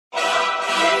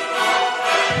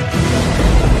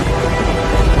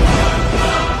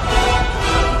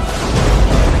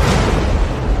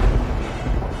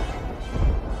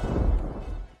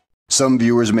Some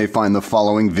viewers may find the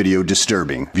following video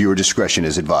disturbing. Viewer discretion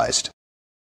is advised.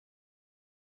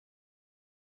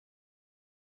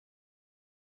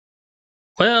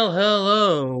 Well,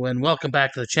 hello, and welcome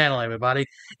back to the channel, everybody.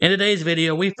 In today's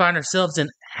video, we find ourselves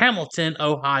in Hamilton,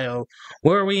 Ohio,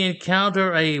 where we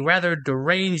encounter a rather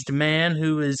deranged man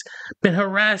who has been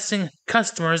harassing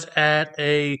customers at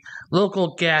a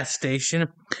local gas station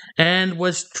and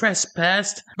was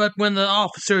trespassed. But when the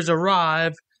officers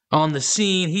arrive on the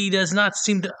scene, he does not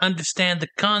seem to understand the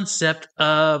concept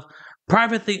of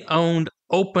privately owned,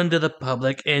 open to the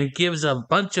public, and gives a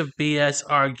bunch of BS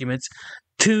arguments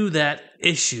to that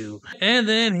issue. And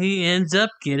then he ends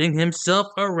up getting himself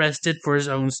arrested for his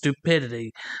own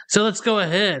stupidity. So let's go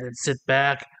ahead and sit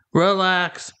back,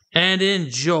 relax, and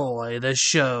enjoy the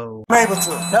show. I'm able to.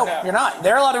 No, you're not.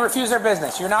 They're allowed to refuse their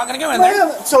business. You're not going to go in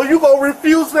there. So you gonna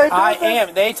refuse their business? I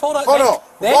am. They told us. Hold on.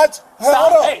 What?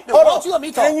 Hold on. Hey, no, hold why on. don't you let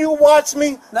me talk? Can you watch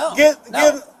me? No. Get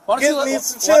Why me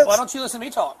some chips? Why don't you listen to me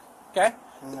talk? Okay.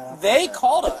 No. They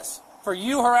called us for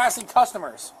you harassing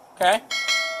customers. Okay.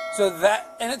 So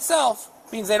that in itself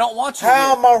means they don't want you.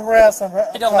 How am I harassing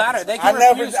her? It don't matter. They can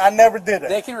refuse. I never did it.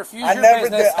 They can refuse your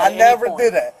business. I never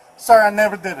did it. Sir, I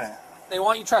never did it. They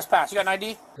want you trespass. You got an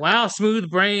ID? Wow, Smooth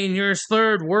Brain, your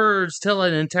slurred words tell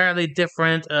an entirely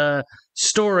different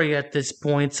story at this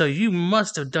point, so you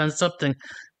must have done something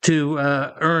to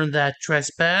earn that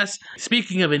trespass.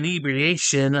 Speaking of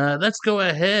inebriation, let's go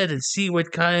ahead and see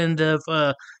what kind of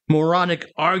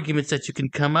moronic arguments that you can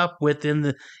come up with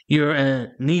in your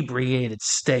inebriated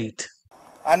state.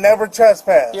 I never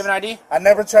trespassed. Do you have an ID? I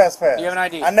never trespassed. Do you have an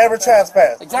ID? I never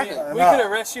trespassed. Exactly. We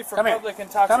could arrest you for public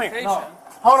intoxication. No.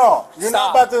 Hold on. You're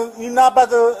not about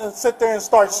to sit there and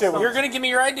start shit with me. You're going to give me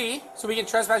your ID so we can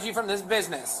trespass you from this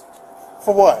business.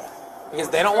 For what? Because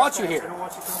they don't want you here.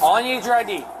 All I need is your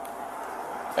ID.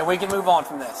 And we can move on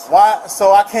from this. Why?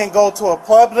 So I can't go to a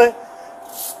public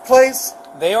place?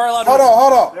 They are allowed to...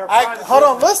 Hold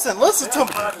on. Listen to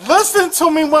me. Listen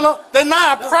to me when they're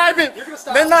not a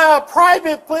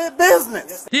private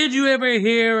business. Did you ever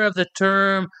hear of the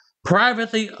term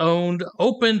privately owned,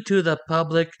 open to the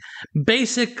public?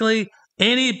 Basically,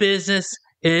 any business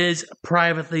is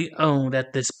privately owned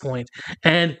at this point.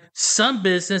 And some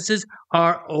businesses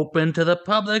are open to the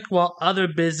public, while other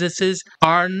businesses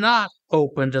are not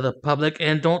open to the public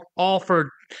and don't offer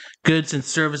goods and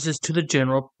services to the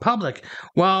general public.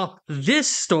 While this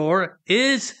store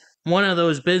is one of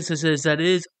those businesses that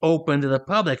is open to the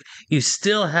public, you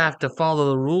still have to follow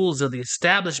the rules of the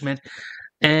establishment.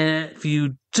 And if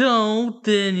you don't,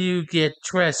 then you get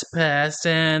trespassed,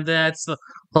 and that's the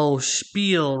whole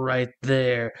spiel right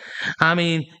there. I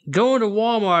mean, going to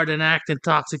Walmart and act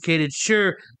intoxicated,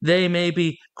 sure, they may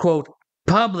be, quote,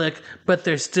 public, but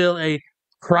they're still a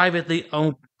privately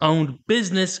owned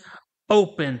business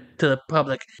open to the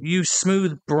public. You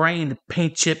smooth-brained,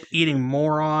 paint chip eating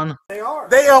moron. They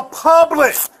are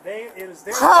public.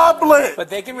 Public. But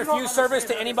they can refuse service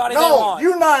to anybody they want. No,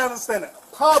 you're not understanding.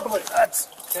 Public. That's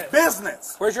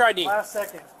business. Where's your ID?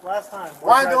 Last time.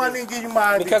 Why do I need to give you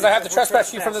my ID? Because I have to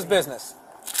trespass you from this business.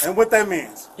 And what that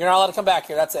means? You're not allowed to come back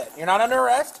here. That's it. You're not under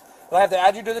arrest. But I have to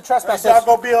add you to the trespass y'all list.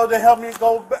 gonna be able to help me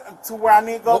go to where I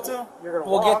need to go to?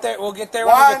 We'll get there. We'll get there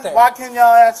why, when we get there. Why can't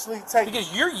y'all actually take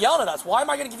Because you're yelling at us. Why am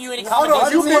I going to give you any Hold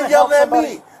comments? on, you been yelling at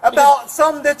me about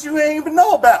something that you ain't even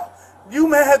know about. You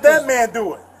had that man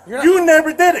do it. You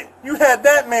never did it. You had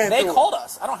that man do it. They called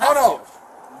us. I don't have to.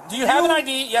 Do you have an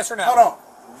ID? Yes or no? Hold on.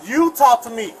 You talk to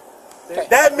me. Okay.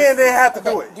 That man didn't have to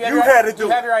do it. You had to do it. Do you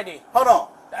have your ID? Hold on.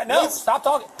 No, stop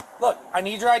talking. Look, I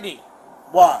need your ID.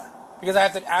 Why? Because I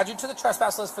have to add you to the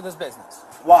trespass list for this business.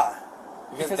 Why?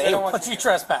 Because they don't want you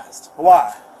trespassed.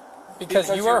 Why?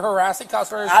 Because you were harassing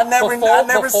customers. I never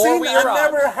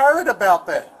heard about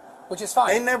that. Which is fine.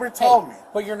 They never told me.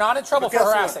 But you're not in trouble for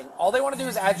harassing. All they want to do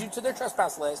is add you to their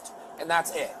trespass list, and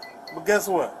that's it. But guess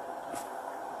what?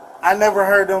 I never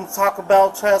heard them talk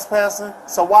about trespassing,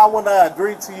 so why would I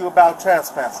agree to you about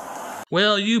trespassing?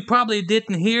 Well, you probably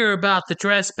didn't hear about the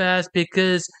trespass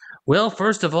because, well,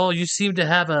 first of all, you seem to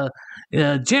have a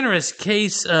generous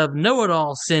case of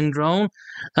know-it-all syndrome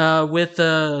with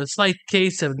a slight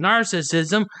case of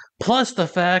narcissism, plus the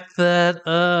fact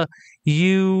that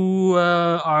you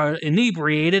are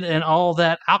inebriated and all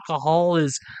that alcohol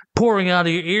is pouring out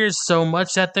of your ears so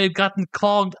much that they've gotten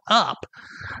clogged up.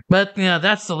 But,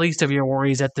 that's the least of your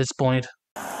worries at this point.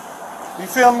 You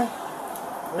feel me?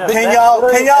 No, can y'all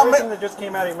everything that just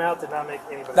came out of your mouth did not make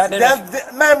any sense.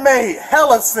 That made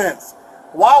hella sense.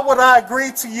 Why would I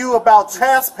agree to you about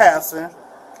trespassing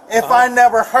if I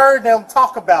never heard them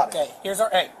talk about it. Okay, here's our.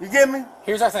 Hey, You get me?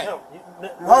 here's our thing. No,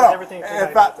 Hold on. everything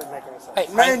If doesn't make any sense. Hey,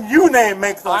 Man, you name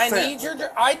makes no I sense. need your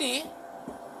ID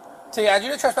to add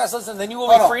you to trespass list, and then you will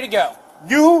Hold be on. free to go.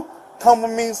 You come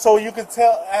with me so you can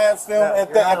ask them No, if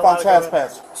you're not I'm allowed to go in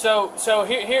trespassing. So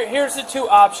here's the two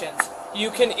options.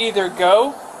 You can either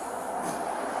go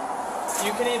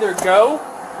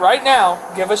right now,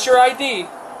 give us your ID.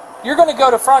 You're going to go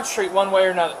to Front Street one way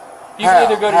or another. You can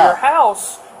either go to your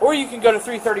house or you can go to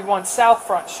 331 South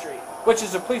Front Street, which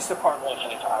is a police department.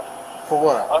 For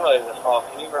what? Unrelated to this call.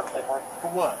 Can you repeat one? For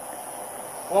what?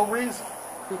 What reason?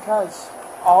 Because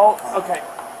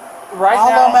right All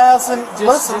now, I'm asking,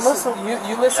 just listen.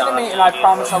 You listen to me, and I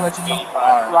promise I'll let you know.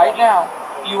 Right now,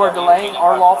 you are delaying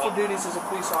our lawful duties as a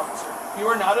police officer. You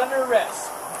are not under arrest.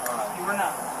 You are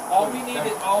not. All we need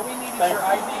is your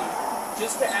ID,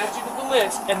 just to add you to the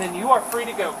list, and then you are free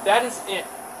to go. That is it.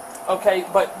 Okay,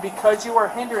 but because you are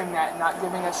hindering that and not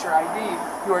giving us your ID,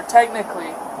 you are technically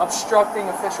obstructing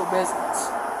official business.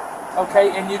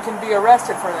 Okay, and you can be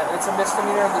arrested for that. It's a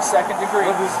misdemeanor in the second degree.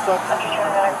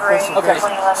 Okay,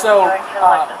 so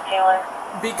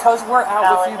because we're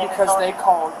out with you because they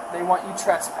called, they want you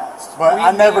trespassed. But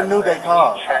I never knew they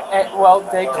called. Well,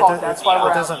 they called. That's why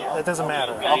we're out. It doesn't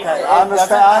matter. Okay, I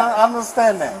understand. I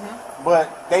understand that.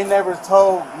 But they never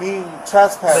told me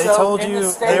trespassing. They told in you the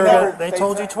state- they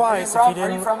told you twice if you Are you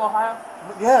didn't. from Ohio?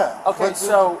 Yeah. Okay, but-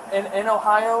 so in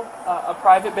Ohio, a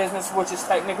private business, which is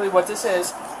technically what this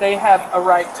is, they have a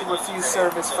right to refuse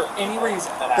service for any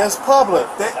reason. That's public.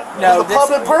 No, the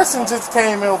public person just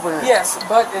came over here. Yes,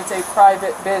 but it's a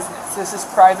private business. This is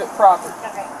private property.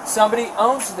 Somebody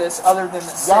owns this other than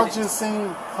the Y'all city. just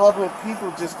seen public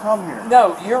people just come here.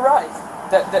 No, you're right.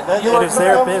 It is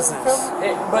their business.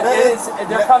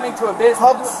 They're coming to a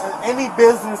business. Any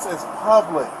business is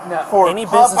public. No. For Any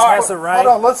business has the right.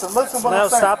 Hold on, listen what No, I'm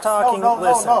saying. stop talking,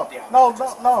 listen.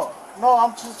 No,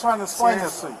 I'm just trying to explain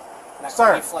this to you.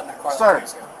 Sir,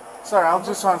 I'm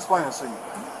just trying to explain this to you.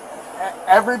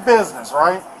 Every business,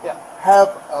 right, Yeah. have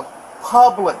a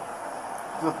public.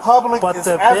 The public But is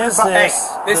the everybody.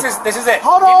 business. This is it.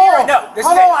 Hold Give me your- on. No, this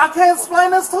Hold is on. it. I can't explain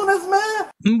this to this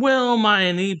man. Well, my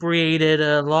inebriated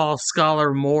law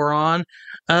scholar moron,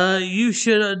 you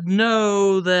should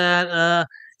know that,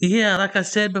 yeah, like I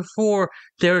said before,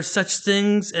 there are such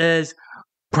things as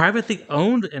privately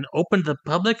owned and open to the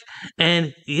public,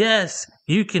 and yes,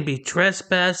 you can be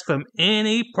trespassed from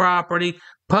any property,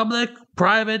 public,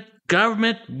 private,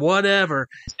 government, whatever,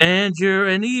 and your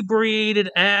inebriated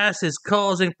ass is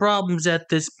causing problems at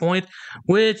this point,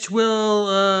 which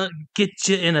will get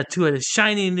you into a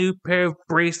shiny new pair of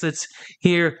bracelets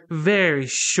here very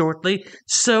shortly.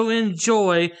 So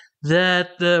enjoy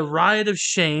that ride of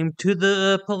shame to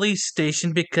the police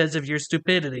station because of your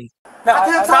stupidity. No, I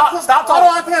can't stop talk talking.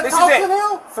 I can't This talk is to it.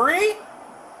 him. 3.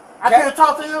 I can't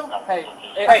talk to him. Hey,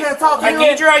 I can't talk to I you.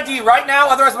 need your ID right now,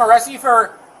 otherwise I'm going to arrest you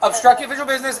for obstructing official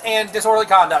business and disorderly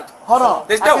conduct. Hold on.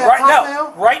 This, I no, can't right talk now.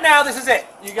 to him. Right now, this is it.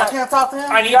 I can't talk to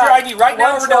him. I need your ID right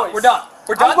now. One We're done. choice. We're done.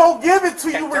 We're done. I'm gonna give it to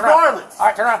you Okay, turn around. regardless. All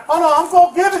right, turn around. Hold on, I'm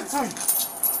gonna give it to you.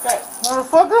 Okay.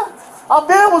 Motherfucker. I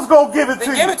been was gonna give it Then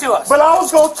to give you. it to us. But I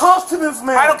was gonna talk to this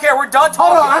man. I don't care. We're done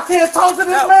Hold talking. on, I can't talk to this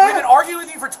No, man. we've been arguing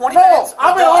with you for 20 No, minutes.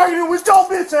 I've been arguing with your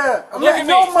bitch ass. Look at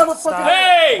Your me. motherfucking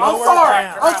Hey! I'm Lower sorry. it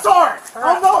down. I'm sorry.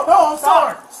 I'm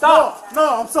sorry. Stop.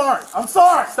 No, I'm sorry. I'm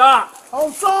sorry. Stop.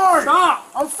 I'm sorry. Stop.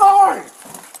 I'm sorry.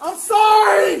 I'm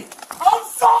sorry. I'm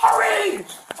sorry.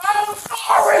 I'm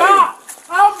sorry. Stop.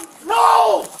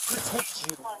 No.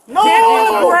 No. Get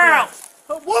on the ground.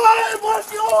 Why am I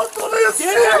going through this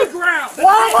Get shit? on the ground.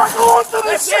 Why am I going through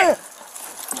this That's shit?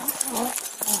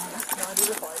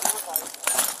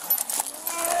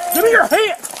 Give me your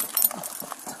hand.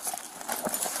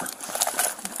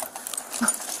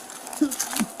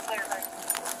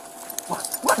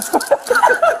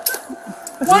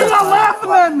 Why y'all laughing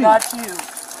at me? not you.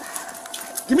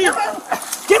 Give me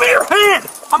your hand.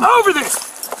 I'm over this.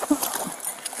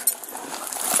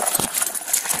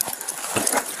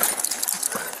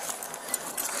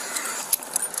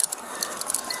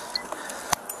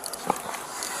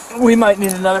 We might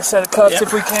need another set of cuffs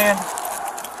if we can.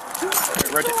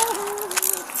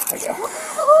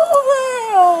 Oh,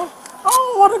 hell. I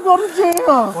don't want to go to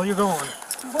jail. Well, you're going.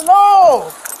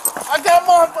 No. I got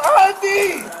my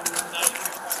ID.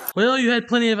 Well, you had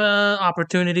plenty of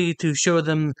opportunity to show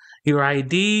them your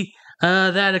ID.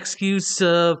 That excuse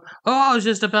of, oh, I was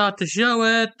just about to show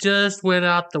it, just went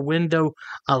out the window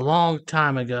a long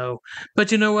time ago.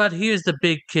 But you know what? Here's the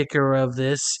big kicker of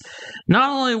this. Not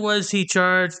only was he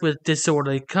charged with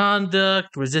disorderly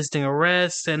conduct, resisting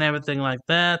arrest, and everything like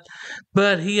that,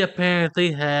 but he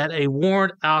apparently had a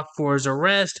warrant out for his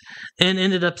arrest and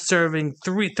ended up serving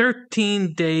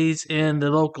 13 days in the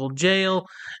local jail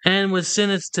and was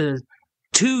sentenced to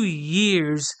 2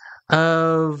 years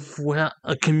of, well,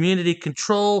 a community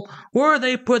control where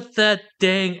they put that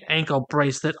dang ankle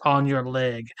bracelet on your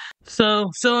leg. So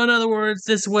in other words,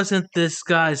 this wasn't this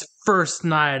guy's first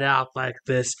night out like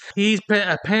this. He's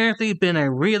apparently been a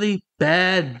really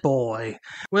bad boy.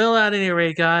 Well, at any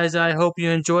rate, guys, I hope you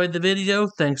enjoyed the video.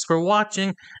 Thanks for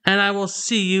watching, and I will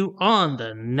see you on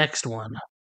the next one.